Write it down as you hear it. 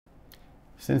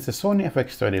Since the Sony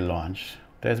FX30 launch,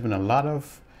 there's been a lot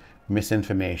of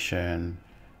misinformation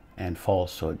and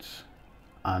falsehoods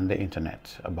on the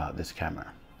internet about this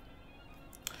camera.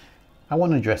 I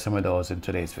want to address some of those in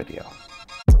today's video.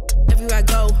 Everywhere I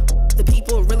go, the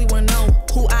people really want to know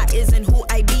who I is and who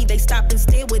I be. They stop and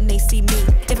stare when they see me.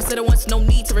 If I said it once, no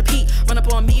need to repeat. Run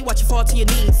up on me, watch you fall to your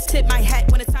knees. Tip my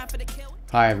hat when it's time for the kill.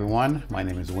 Hi everyone, my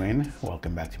name is Wayne.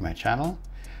 Welcome back to my channel.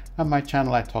 On my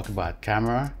channel, I talk about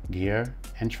camera, gear,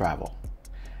 and travel.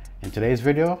 In today's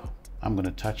video, I'm going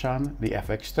to touch on the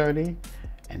FX30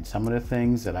 and some of the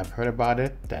things that I've heard about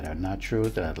it that are not true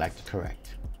that I'd like to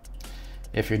correct.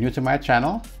 If you're new to my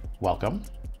channel, welcome.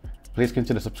 Please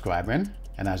consider subscribing,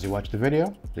 and as you watch the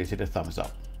video, please hit the thumbs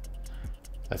up.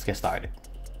 Let's get started.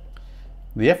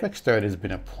 The FX30 has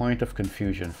been a point of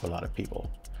confusion for a lot of people.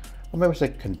 Or maybe it's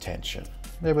like contention,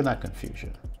 maybe not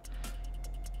confusion.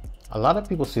 A lot of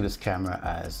people see this camera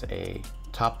as a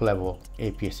top-level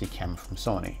APS-C camera from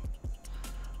Sony.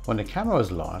 When the camera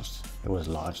was launched, it was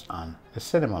launched on the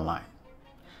cinema line.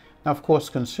 Now, of course,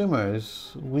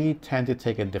 consumers, we tend to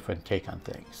take a different take on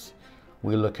things.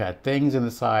 We look at things and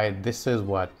decide this is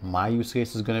what my use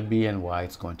case is going to be and why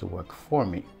it's going to work for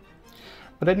me.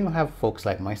 But then you have folks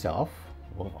like myself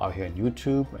who are here on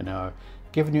YouTube and are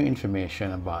giving you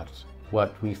information about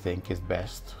what we think is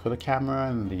best for the camera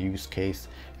and the use case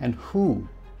and who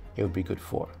it would be good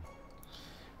for.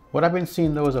 What I've been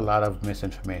seeing though is a lot of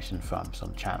misinformation from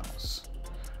some channels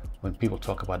when people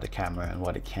talk about the camera and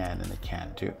what it can and it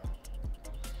can't do.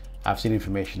 I've seen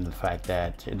information on the fact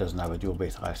that it doesn't have a dual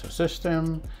base ISO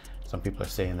system. Some people are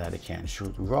saying that it can't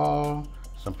shoot RAW.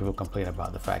 Some people complain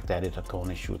about the fact that it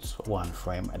only shoots one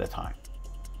frame at a time.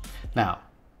 Now,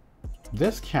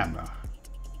 this camera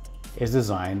is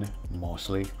designed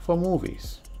mostly for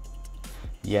movies.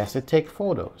 Yes, it takes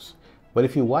photos, but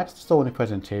if you watch the Sony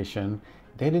presentation,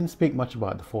 they didn't speak much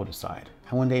about the photo side.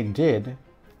 And when they did,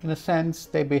 in a sense,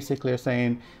 they basically are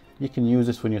saying you can use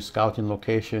this when you're scouting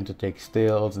location to take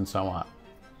stills and so on.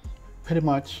 Pretty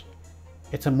much,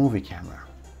 it's a movie camera.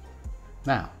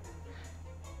 Now,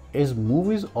 is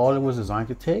movies all it was designed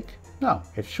to take? No,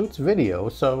 it shoots video,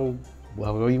 so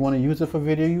whether you want to use it for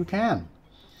video, you can.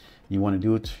 You want to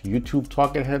do it YouTube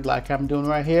talking head like I'm doing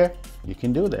right here, you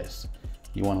can do this.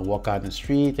 You want to walk out in the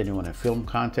street and you want to film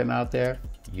content out there,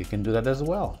 you can do that as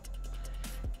well.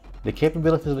 The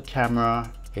capabilities of the camera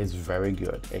is very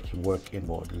good. It can work in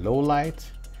both low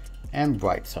light and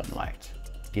bright sunlight,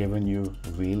 giving you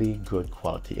really good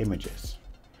quality images.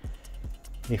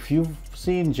 If you've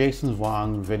seen Jason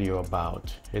Wong's video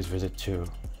about his visit to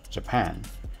Japan,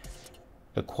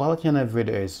 the quality on that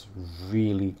video is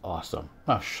really awesome.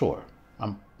 Now, sure,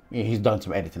 he's done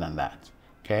some editing on that,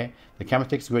 okay? The camera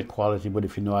takes great quality, but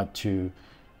if you know how to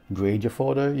grade your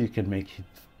photo, you can make it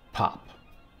pop.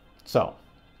 So,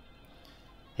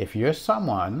 if you're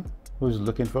someone who's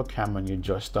looking for a camera and you're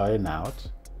just starting out,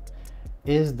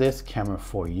 is this camera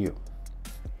for you?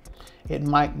 It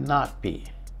might not be,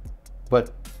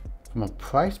 but from a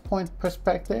price point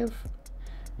perspective,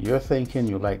 you're thinking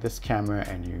you like this camera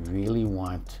and you really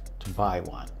want to buy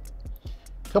one.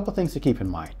 A couple things to keep in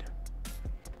mind.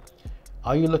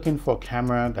 Are you looking for a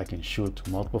camera that can shoot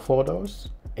multiple photos?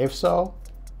 If so,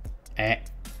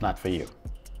 not for you,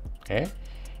 okay?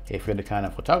 If you're the kind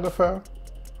of photographer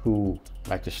who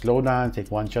like to slow down,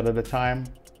 take one shot at a time,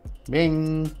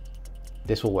 bing,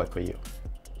 this will work for you.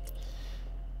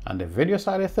 On the video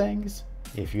side of things,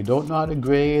 if you don't know how to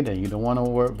grade and you don't want to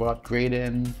worry about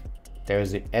grading,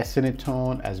 there's the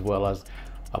S-Cinetone as well as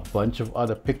a bunch of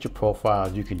other picture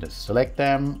profiles. You can just select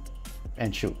them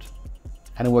and shoot,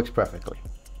 and it works perfectly,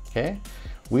 okay?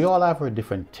 We all have our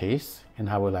different tastes in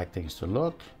how we like things to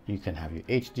look. You can have your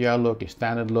HDR look, your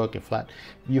standard look, your flat.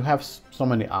 You have so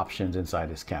many options inside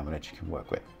this camera that you can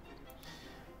work with.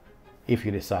 If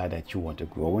you decide that you want to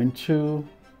grow into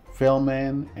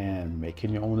filming and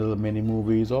making your own little mini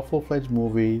movies or full-fledged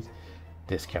movies,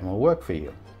 this camera will work for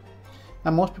you. Now,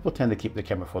 most people tend to keep the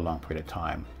camera for a long period of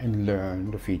time and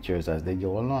learn the features as they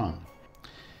go along.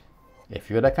 If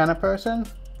you're that kind of person,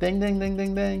 ding, ding, ding,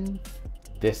 ding, ding,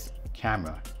 this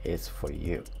camera is for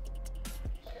you.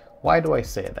 Why do I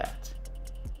say that?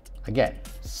 Again,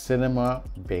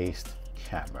 cinema-based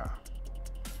camera.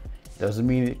 Doesn't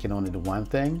mean it can only do one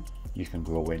thing, you can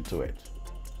grow into it.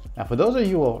 Now, for those of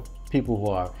you or people who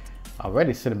are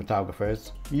already cinematographers,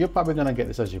 you're probably gonna get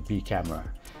this as your B camera.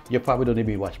 You probably don't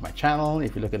even watch my channel.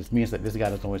 If you look at this, means that this guy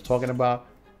that's always talking about,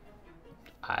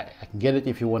 I can get it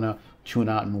if you wanna tune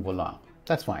out and move along.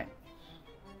 That's fine.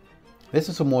 This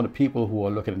is for more the people who are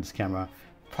looking at this camera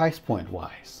price point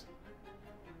wise.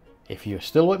 If you're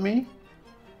still with me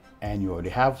and you already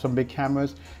have some big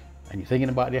cameras and you're thinking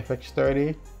about the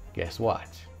FX30, guess what?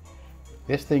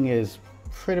 This thing is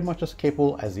pretty much as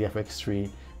capable as the FX3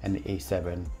 and the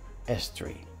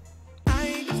A7S3.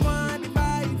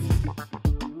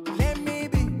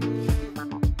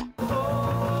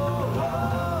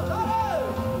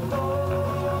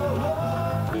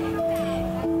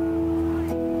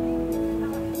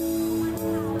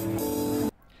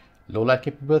 Low light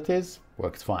capabilities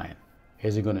works fine.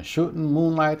 Is it going to shoot in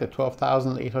moonlight at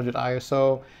 12,800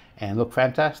 ISO and look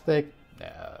fantastic?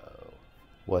 No,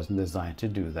 wasn't designed to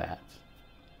do that.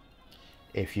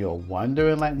 If you're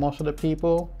wondering, like most of the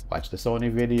people, watch the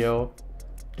Sony video.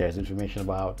 There's information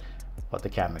about what the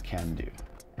camera can do,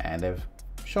 and they've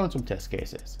shown some test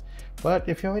cases. But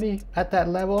if you're already at that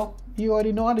level, you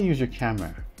already know how to use your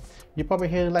camera. You probably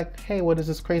hear like, hey, what is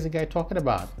this crazy guy talking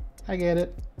about? I get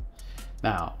it.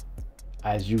 Now,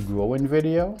 as you grow in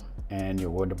video and you're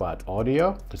worried about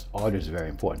audio, because audio is very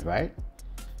important, right?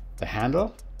 The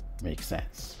handle makes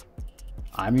sense.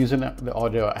 I'm using the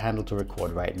audio handle to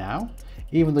record right now.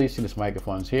 Even though you see this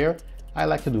microphones here, I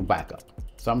like to do backup.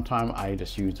 Sometimes I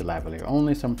just use the lavalier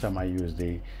only. Sometimes I use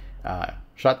the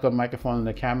shotgun microphone in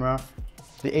the camera.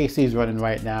 The AC is running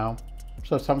right now.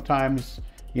 So sometimes,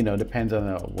 you know, depends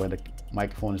on where the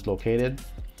microphone is located.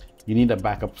 You need a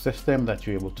backup system that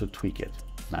you're able to tweak it.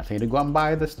 Not saying to go and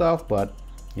buy the stuff, but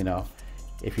you know,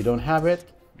 if you don't have it,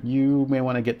 you may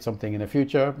want to get something in the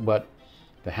future, but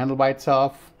the handle by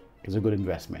itself is a good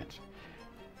investment.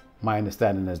 My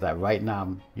understanding is that right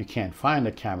now you can't find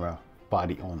a camera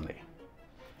body only.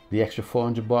 The extra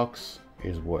 $400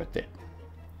 is worth it.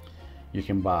 You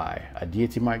can buy a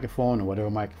DAT microphone or whatever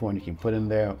microphone you can put in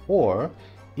there, or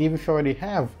even if you already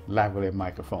have lavalier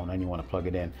microphone and you want to plug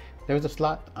it in, there's a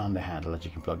slot on the handle that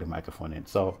you can plug the microphone in,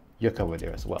 so you're covered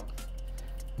there as well.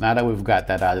 Now that we've got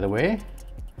that out of the way,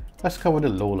 let's cover the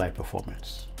low light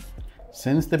performance.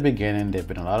 Since the beginning, there's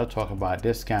been a lot of talk about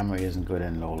this camera isn't good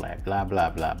in low light, blah, blah,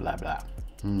 blah, blah, blah.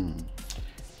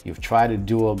 You've tried a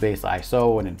dual base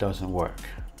ISO and it doesn't work.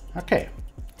 Okay.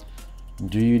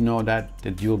 Do you know that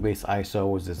the dual base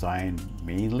ISO was designed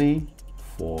mainly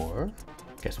for,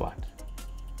 guess what?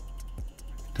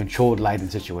 Controlled lighting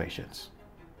situations.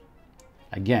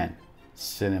 Again,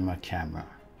 cinema camera.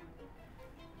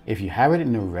 If you have it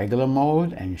in the regular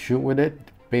mode and you shoot with it,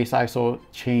 base ISO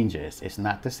changes. It's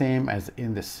not the same as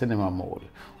in the cinema mode,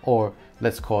 or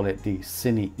let's call it the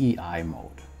Cine EI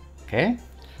mode. Okay?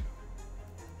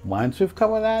 Once we've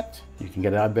covered that, you can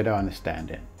get a better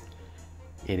understanding.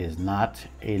 It is not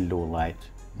a low light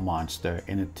monster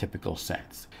in a typical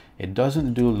sense. It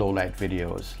doesn't do low light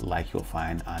videos like you'll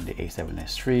find on the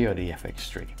A7S3 or the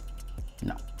FX3.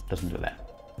 No, it doesn't do that.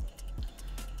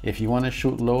 If you want to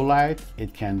shoot low light,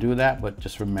 it can do that, but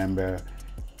just remember,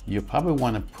 you probably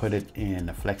want to put it in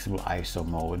a flexible ISO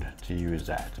mode to use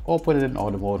that, or put it in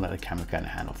auto mode, let the camera kind of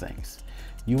handle things.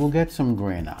 You will get some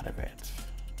grain out of it.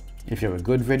 If you're a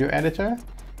good video editor,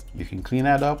 you can clean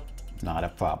that up, not a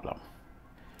problem.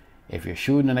 If you're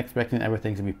shooting and expecting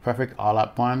everything to be perfect all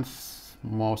at once,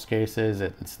 most cases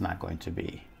it's not going to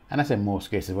be. And I say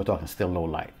most cases, we're talking still low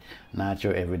light, not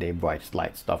your everyday bright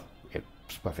light stuff.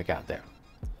 It's perfect out there.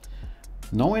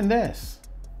 Knowing this,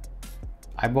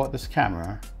 I bought this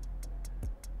camera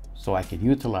so I can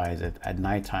utilize it at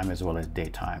nighttime as well as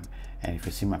daytime. And if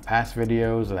you see my past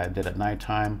videos that I did at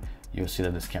nighttime, you'll see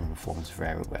that this camera performs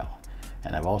very well.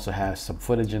 And I've also had some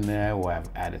footage in there where I've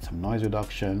added some noise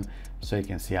reduction so you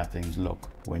can see how things look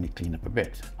when you clean up a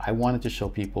bit. I wanted to show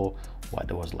people what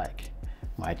it was like.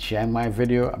 My Chiang Mai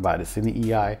video about the Cine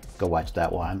EI, go watch that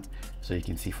one so you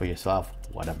can see for yourself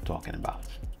what I'm talking about.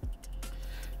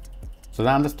 So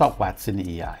now let's talk about Cine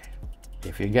EI.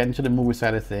 If you're getting to the movie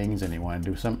side of things and you want to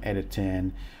do some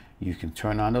editing, you can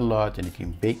turn on the LUT and you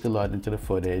can bake the LUT into the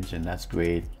footage, and that's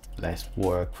great. Less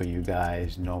work for you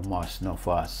guys, no muss, no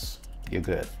fuss, you're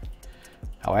good.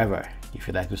 However, if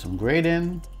you like to do some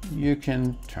grading, you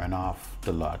can turn off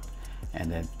the LUT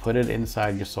and then put it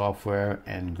inside your software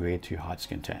and grade to your heart's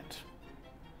content.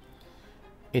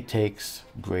 It takes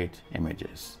great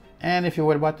images. And if you're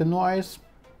worried about the noise,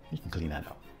 you can clean that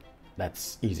up.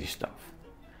 That's easy stuff,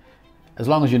 as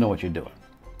long as you know what you're doing.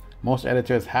 Most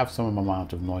editors have some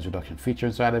amount of noise reduction feature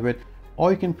inside of it, or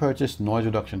you can purchase noise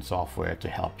reduction software to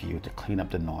help you to clean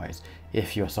up the noise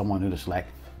if you're someone who just like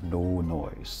no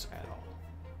noise at all.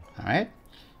 All right,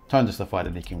 tons of stuff out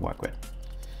that you can work with.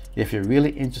 If you're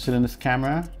really interested in this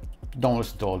camera, don't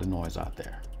listen to all the noise out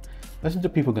there. Listen to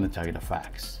people going to tell you the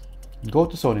facts. Go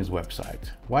to Sony's website,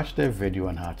 watch their video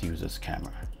on how to use this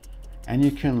camera, and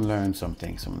you can learn some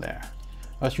things from there.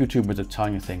 Us YouTubers are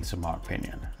telling you things from our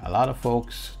opinion. A lot of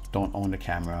folks don't own the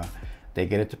camera. They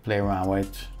get it to play around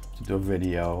with, to do a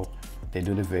video, they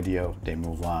do the video, they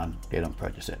move on, they don't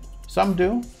purchase it. Some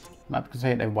do, not to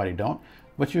say everybody don't,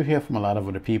 but you hear from a lot of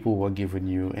other people who are giving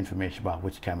you information about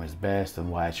which camera is best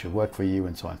and why it should work for you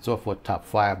and so on and so forth, top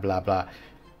 5, blah, blah.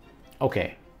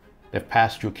 Okay, they've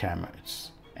passed through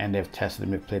cameras and they've tested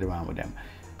them, they've played around with them.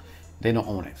 They don't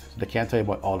own it. They can't tell you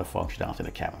about all the functionality of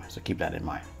the camera, so keep that in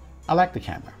mind. I like the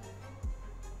camera.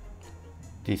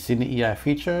 The Sony EI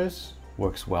features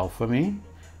works well for me,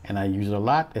 and I use it a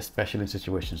lot, especially in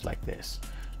situations like this.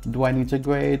 Do I need to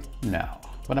grade? No,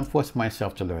 but I'm forcing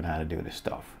myself to learn how to do this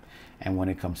stuff. And when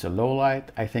it comes to low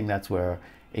light, I think that's where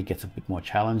it gets a bit more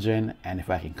challenging, and if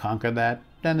I can conquer that,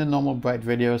 then the normal bright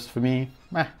videos for me,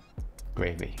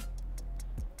 gravy.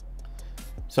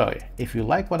 So if you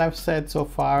like what I've said so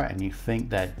far and you think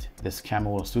that this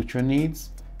camera will suit your needs,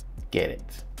 get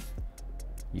it.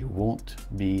 You won't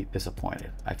be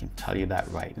disappointed. I can tell you that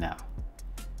right now.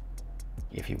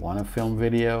 If you want to film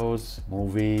videos,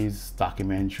 movies,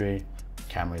 documentary,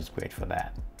 camera is great for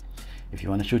that. If you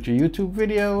want to shoot your YouTube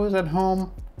videos at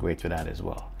home, great for that as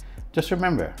well. Just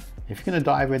remember, if you're going to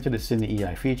dive into the Sony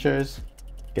EI features,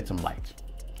 get some light.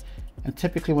 And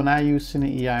typically when I use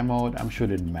Sony EI mode, I'm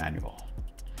shooting manual.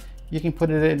 You can put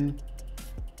it in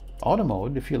auto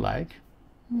mode if you like.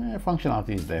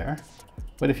 Functionality is there.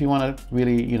 But if you want to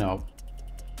really,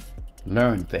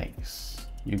 learn things,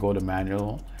 you go to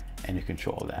manual and you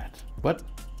control that. But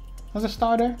as a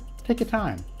starter, take your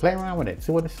time, play around with it,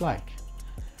 see what it's like.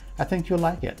 I think you'll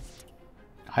like it.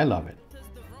 I love it.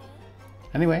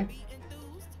 Anyway,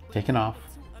 taking off.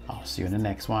 I'll see you in the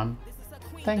next one.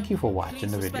 Thank you for watching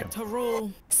the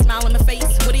video. Smile in my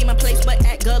face, what in my place, but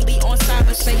act gully on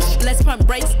cyberspace. Let's pump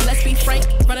brakes, let's be frank.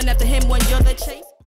 Running after him when you're the chase.